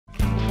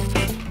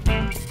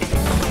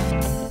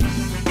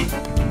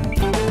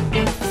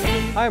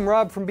Hi, I'm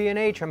Rob from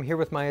B&H. I'm here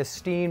with my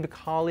esteemed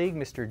colleague,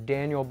 Mr.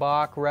 Daniel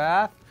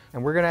Bach-Rath,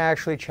 and we're going to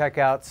actually check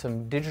out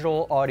some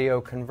digital audio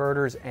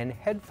converters and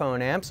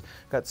headphone amps.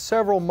 Got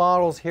several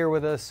models here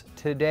with us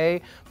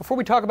today. Before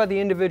we talk about the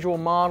individual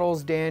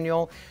models,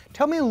 Daniel,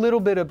 tell me a little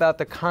bit about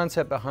the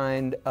concept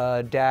behind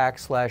a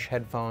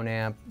DAC/headphone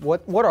amp.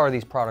 What are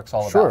these products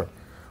all about? Sure.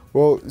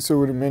 Well, so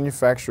when a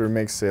manufacturer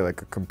makes, say,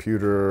 like a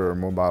computer or a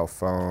mobile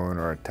phone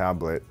or a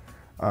tablet,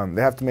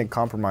 they have to make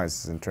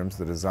compromises in terms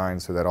of the design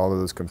so that all of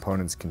those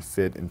components can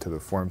fit into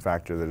the form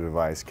factor of the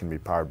device, can be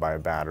powered by a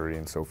battery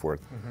and so forth.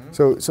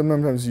 So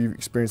sometimes you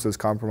experience those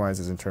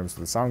compromises in terms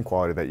of the sound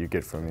quality that you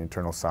get from the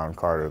internal sound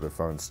card or the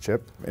phone's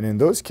chip. And in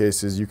those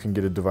cases, you can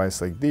get a device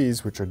like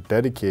these, which are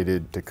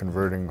dedicated to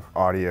converting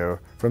audio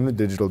from the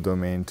digital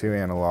domain to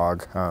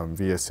analog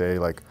via, say,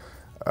 like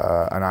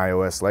an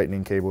iOS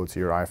lightning cable to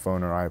your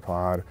iPhone or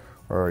iPod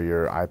or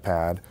your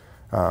iPad.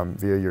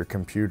 Via your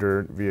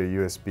computer, via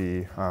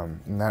USB,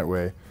 in that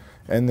way.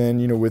 And then,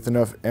 you know, with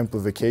enough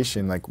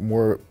amplification, like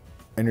more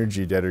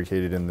energy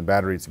dedicated in the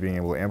battery to being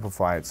able to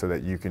amplify it so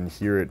that you can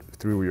hear it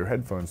through your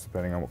headphones,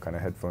 depending on what kind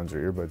of headphones or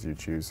earbuds you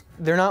choose.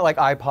 They're not like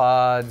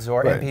iPods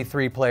or Right.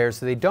 MP3 players,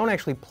 so they don't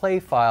actually play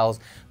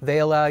files. They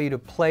allow you to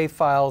play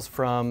files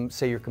from,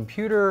 say, your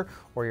computer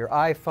or your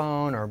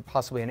iPhone or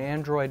possibly an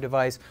Android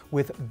device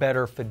with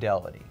better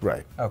fidelity.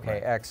 Right. Okay,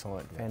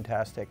 excellent,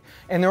 fantastic.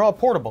 And they're all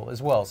portable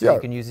as well, so Yeah.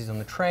 you can use these on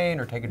the train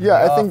or take it to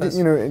Yeah, the I think office. that,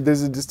 you know,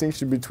 there's a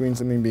distinction between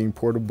something being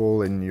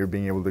portable and you're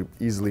being able to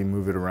easily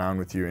move it around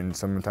with you, and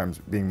sometimes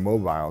being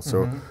mobile.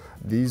 So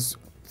these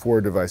four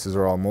devices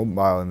are all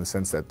mobile in the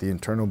sense that the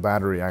internal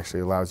battery actually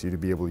allows you to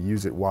be able to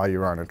use it while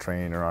you're on a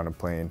train or on a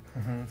plane,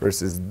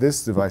 versus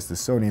this device, the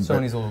Sony.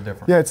 Sony's a little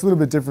different. Yeah, it's a little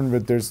bit different,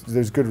 but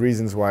there's good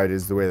reasons why it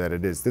is the way that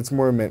it is. It's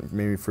more meant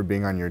maybe for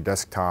being on your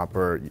desktop,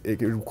 or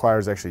it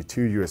requires actually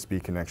two USB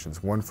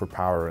connections, one for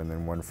power and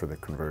then one for the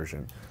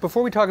conversion.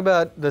 Before we talk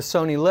about the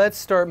Sony, let's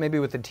start maybe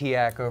with the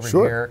TIAC over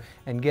Sure. here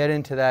and get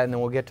into that, and then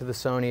we'll get to the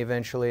Sony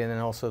eventually, and then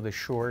also the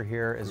Shure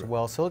here as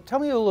well. So tell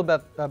me a little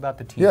bit about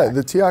the TIAC. Yeah,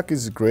 the TIAC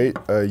is great.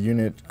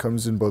 Unit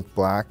comes in both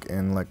black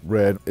and like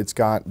red. It's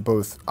got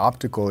both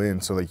optical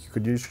in, so like you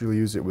could usually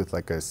use it with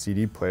like a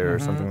CD player or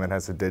something that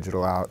has a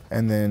digital out,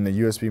 and then a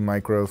USB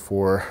micro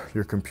for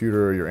your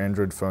computer or your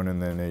Android phone, and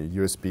then a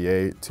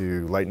USB-A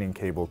to lightning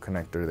cable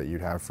connector that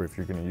you'd have for if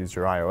you're going to use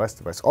your iOS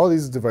device. All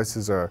these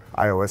devices are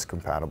iOS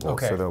compatible,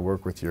 so they'll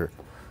work with your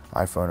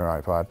iPhone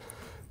or iPod.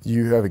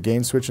 You have a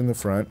gain switch in the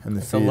front and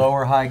the The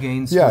lower high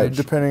gain switch. Yeah,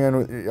 depending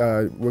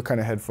on what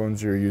kind of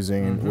headphones you're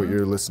using and what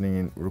your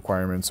listening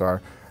requirements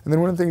are. And then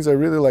one of the things I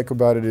really like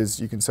about it is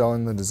you can tell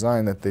in the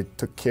design that they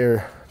took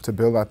care to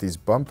build out these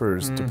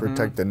bumpers to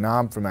protect the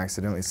knob from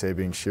accidentally, say,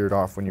 being sheared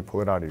off when you pull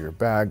it out of your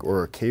bag,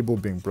 or a cable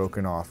being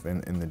broken off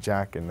in the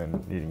jack and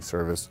then needing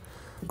service.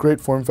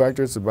 Great form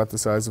factor. It's about the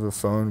size of a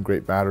phone.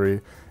 Great battery.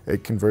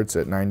 It converts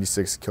at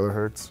 96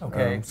 kilohertz.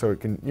 Okay. So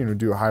it can, you know,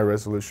 do a high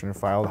resolution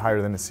file,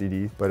 higher than a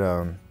CD. But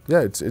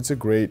yeah, it's a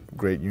great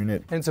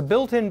unit. And it's a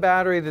built-in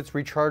battery that's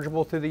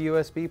rechargeable through the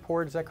USB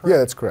port, is that correct? Yeah,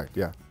 that's correct,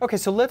 yeah. Okay,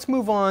 so let's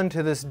move on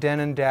to this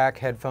Denon DAC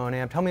headphone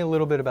amp. Tell me a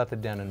little bit about the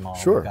Denon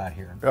model we got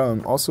here.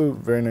 Also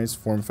very nice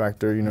form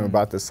factor, you know,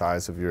 about the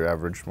size of your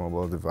average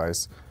mobile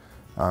device.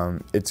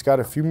 It's got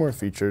a few more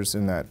features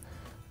in that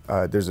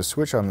there's a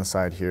switch on the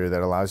side here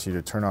that allows you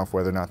to turn off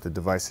whether or not the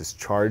device is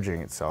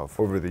charging itself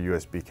over the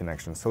USB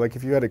connection. So like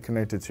if you had it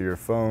connected to your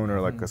phone or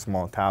like a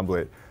small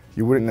tablet,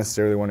 you wouldn't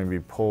necessarily want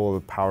to pull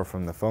the power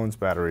from the phone's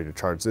battery to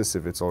charge this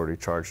if it's already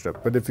charged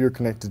up. But if you're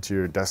connected to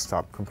your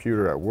desktop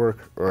computer at work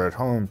or at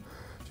home,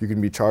 you can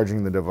be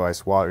charging the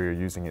device while you're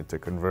using it to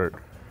convert.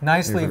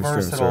 Nicely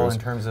versatile in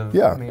terms of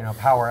you know,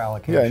 power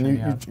allocation.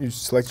 Yeah, and you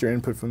select your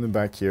input from the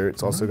back here.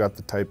 It's also got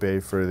the Type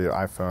A for the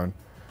iPhone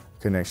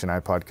connection,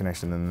 iPod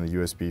connection, and the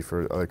USB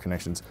for other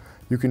connections.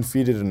 You can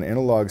feed it an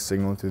analog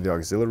signal through the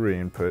auxiliary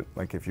input,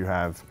 like if you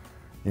have,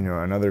 you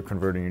know, another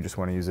converter and you just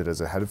want to use it as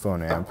a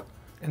headphone amp.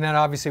 And that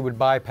obviously would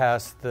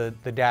bypass the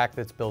DAC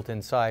that's built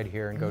inside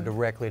here and go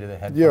directly to the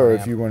headphone Yeah, or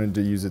amp. if you wanted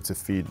to use it to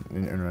feed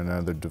in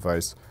another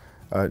device.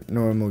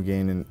 Normal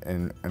gain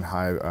and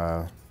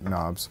high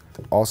knobs.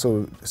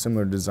 Also,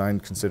 similar design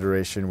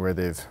consideration where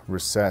they've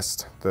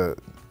recessed the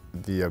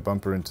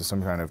bumper into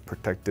some kind of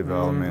protective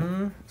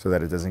element so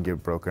that it doesn't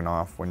get broken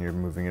off when you're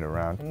moving it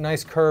around.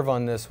 Nice curve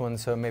on this one,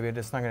 so maybe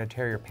it's not going to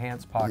tear your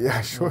pants pocket.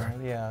 Yeah, sure.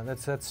 Yeah,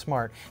 that's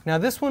smart. Now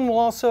this one will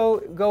also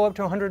go up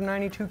to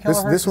 192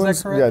 kilohertz, This one's,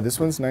 is that correct? yeah, this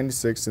one's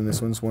 96 and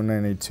this one's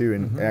 192,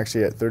 and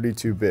actually at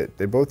 32-bit.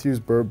 They both use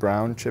Burr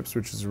Brown chips,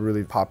 which is a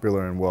really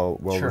popular and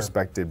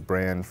well-respected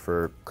brand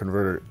for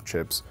converter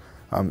chips.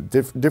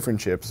 Different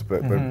chips,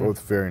 but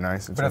both very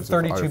nice in terms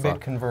of But a 32-bit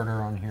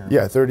converter on here.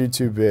 Yeah,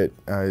 32-bit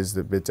is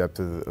the bit depth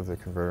of the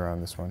converter on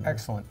this one.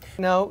 Excellent.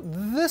 Now,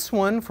 this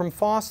one from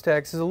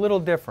Fostex is a little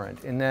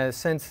different in the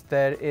sense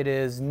that it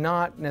is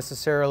not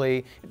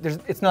necessarily,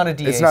 it's not a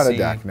DAC. It's not a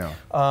DAC,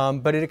 no.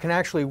 But it can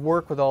actually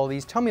work with all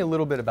these. Tell me a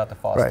little bit about the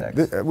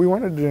Fostex. Right. We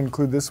wanted to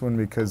include this one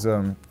because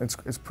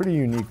it's a pretty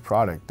unique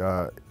product.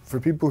 For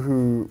people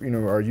who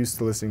are used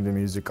to listening to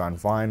music on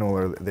vinyl,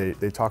 or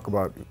they talk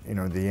about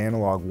the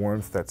analog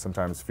warmth that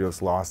sometimes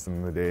feels lost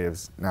in the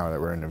days now that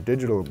we're in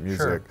digital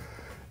music.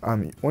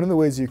 Sure. One of the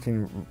ways you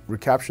can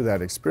recapture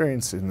that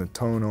experience in the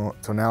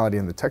tonality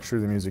and the texture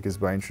of the music is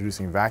by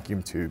introducing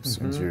vacuum tubes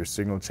into your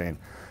signal chain.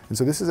 And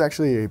so this is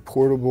actually a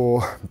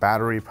portable,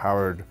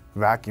 battery-powered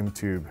vacuum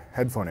tube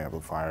headphone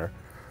amplifier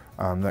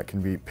that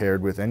can be paired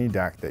with any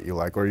DAC that you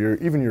like, or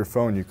even your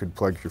phone. You could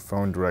plug your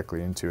phone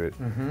directly into it.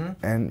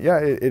 And yeah,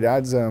 it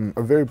adds a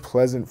very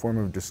pleasant form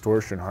of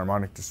distortion,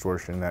 harmonic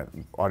distortion, that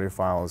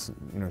audiophiles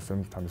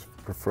sometimes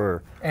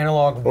prefer.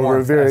 Analog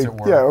warmth, as it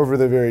were. Yeah, over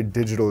the very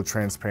digital,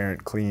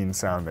 transparent, clean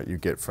sound that you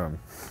get from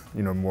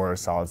more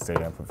solid-state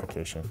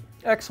amplification.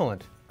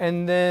 Excellent.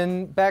 And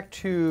then back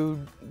to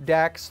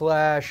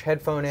DAC /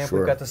 headphone amp,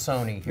 we've got the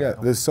Sony here.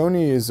 Yeah, the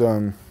Sony is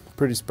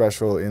pretty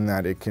special in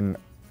that it can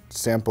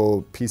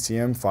sample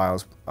PCM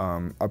files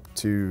up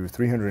to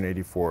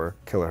 384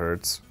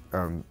 kilohertz,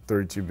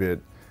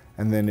 32-bit,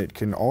 and then it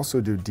can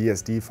also do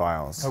DSD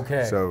files.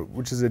 Okay. So,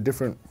 which is a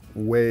different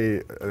way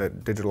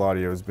that digital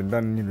audio has been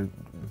done.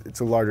 It's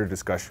a larger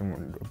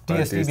discussion.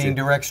 DSD being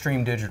direct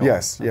stream digital.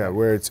 Yes, yeah,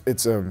 where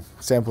it's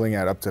sampling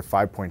at up to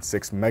 5.6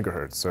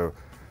 megahertz. So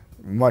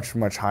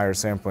much higher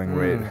sampling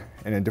rate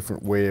and a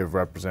different way of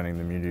representing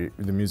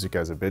the music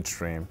as a bit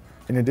stream.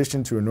 In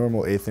addition to a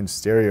normal 1/8"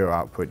 stereo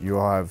output,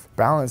 you'll have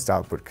balanced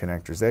output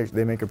connectors.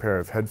 They make a pair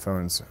of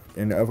headphones,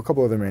 and a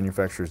couple other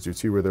manufacturers do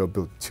too, where they'll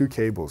build 2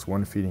 cables,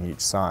 one feeding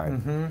each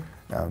side.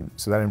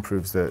 So that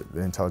improves the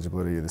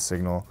intelligibility of the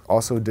signal.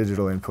 Also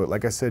digital input.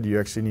 Like I said, you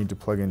actually need to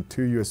plug in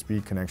 2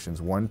 USB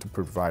connections, one to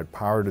provide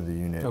power to the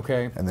unit,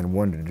 and then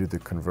one to do the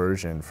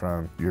conversion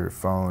from your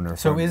phone or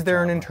So is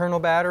there an internal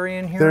battery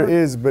in here? There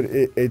is, but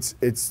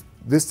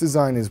this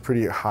design is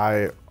pretty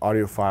high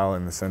audiophile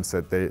in the sense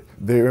that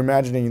they're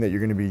imagining that you're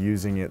going to be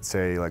using it,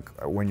 say, like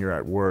when you're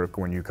at work,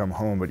 when you come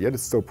home, but yet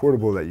it's still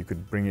portable, that you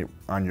could bring it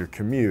on your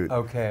commute.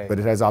 Okay. But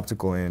it has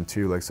optical in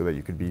too, like so that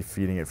you could be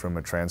feeding it from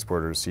a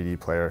transporter or CD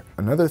player.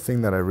 Another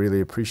thing that I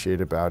really appreciate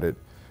about it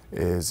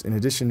is, in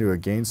addition to a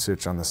gain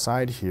switch on the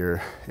side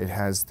here, it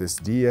has this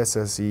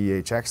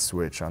DSSE-HX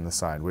switch on the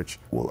side, which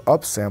will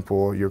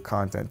upsample your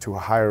content to a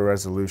higher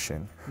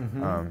resolution.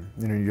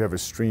 You have a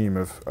stream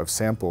of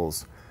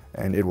samples,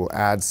 and it will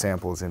add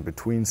samples in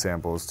between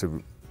samples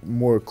to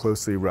more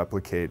closely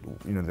replicate,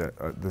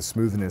 the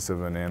smoothness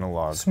of an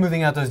analog.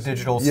 Smoothing out those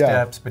digital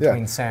steps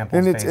between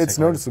samples. And it's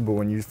noticeable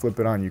when you flip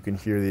it on. You can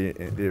hear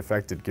the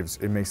effect it gives.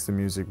 It makes the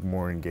music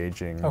more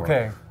engaging.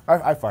 Okay.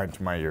 I find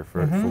to my ear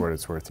for what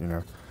it's worth.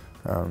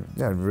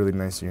 Yeah, really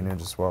nice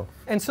unit as well.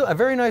 And so a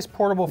very nice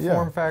portable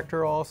form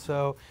factor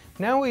also.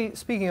 Now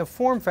speaking of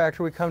form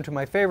factor, we come to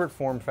my favorite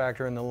form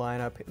factor in the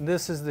lineup.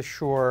 This is the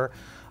Shure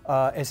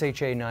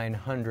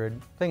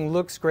SHA900. Thing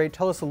looks great.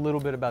 Tell us a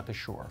little bit about the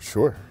Shure.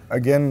 Sure.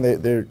 Again,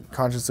 they're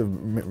conscious of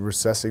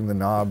recessing the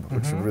knob,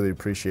 which I really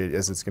appreciate,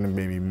 as it's going to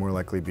maybe more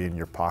likely be in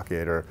your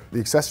pocket, or the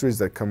accessories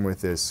that come with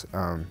this.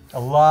 A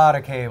lot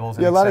of cables.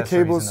 Yeah, a lot of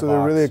cables, so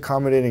they're really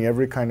accommodating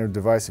every kind of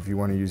device. If you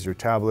want to use your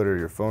tablet or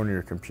your phone or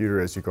your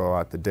computer as you go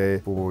out the day,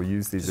 people will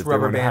use these if they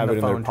want to have it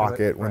in their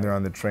pocket when they're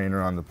on the train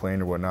or on the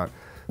plane or whatnot.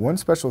 One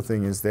special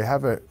thing is they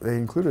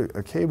include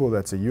a cable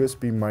that's a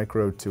USB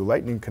micro to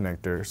Lightning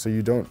connector, so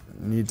you don't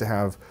need to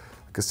have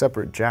like a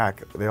separate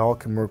jack. They all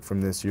can work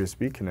from this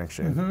USB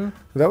connection.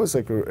 That was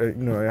like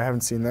I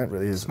haven't seen that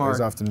really as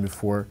often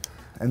before.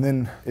 And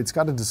then it's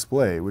got a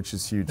display, which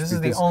is huge. This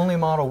is the only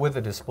model with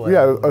a display.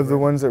 Yeah, of the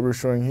ones that we're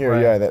showing here,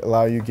 that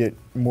allow you to get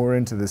more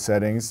into the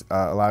settings,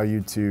 allow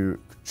you to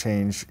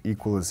change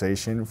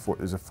equalization.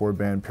 There's a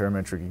 4-band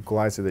parametric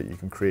equalizer that you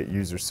can create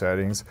user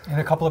settings. And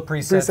a couple of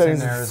presets in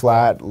there as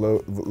flat,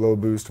 low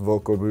boost,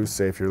 vocal boost,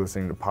 say if you're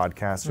listening to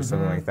podcasts or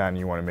something like that and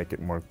you want to make it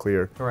more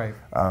clear. Right.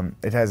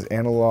 It has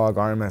analog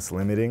RMS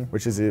limiting,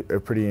 which is a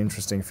pretty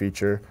interesting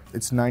feature.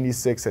 It's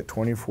 96 at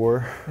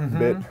 24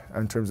 bit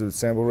in terms of the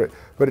sample rate,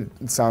 but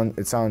it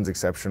sounds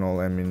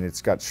exceptional. I mean,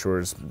 it's got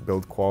Shure's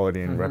build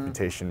quality and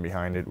reputation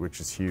behind it, which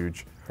is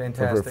huge.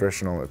 Fantastic. For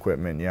professional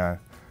equipment, yeah.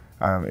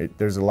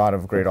 There's a lot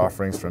of great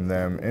offerings from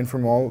them and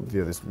from all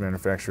the other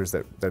manufacturers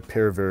that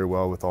pair very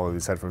well with all of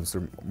these headphones.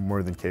 They're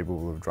more than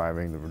capable of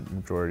driving the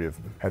majority of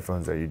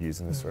headphones that you'd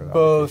use in this sort of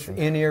both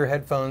application. In-ear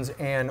headphones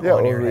and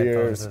on-ear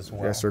headphones as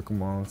well. Yeah,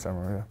 circumwall,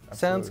 summer, yeah.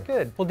 Sounds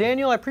good. Well,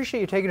 Daniel, I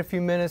appreciate you taking a few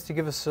minutes to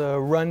give us a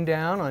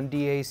rundown on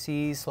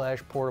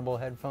DAC / portable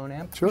headphone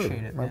amp. Sure,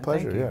 appreciate it, my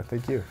pleasure,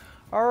 thank you.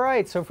 All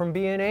right, so from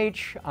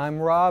B&H, I'm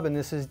Rob and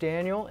this is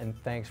Daniel, and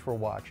thanks for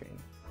watching.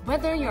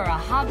 Whether you're a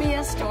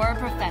hobbyist or a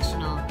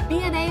professional,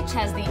 B&H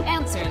has the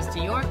answers to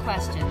your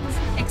questions.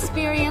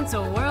 Experience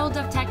a world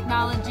of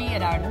technology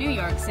at our New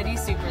York City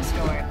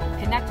Superstore.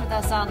 Connect with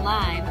us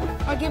online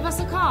or give us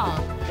a call.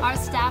 Our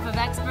staff of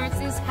experts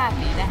is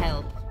happy to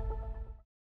help.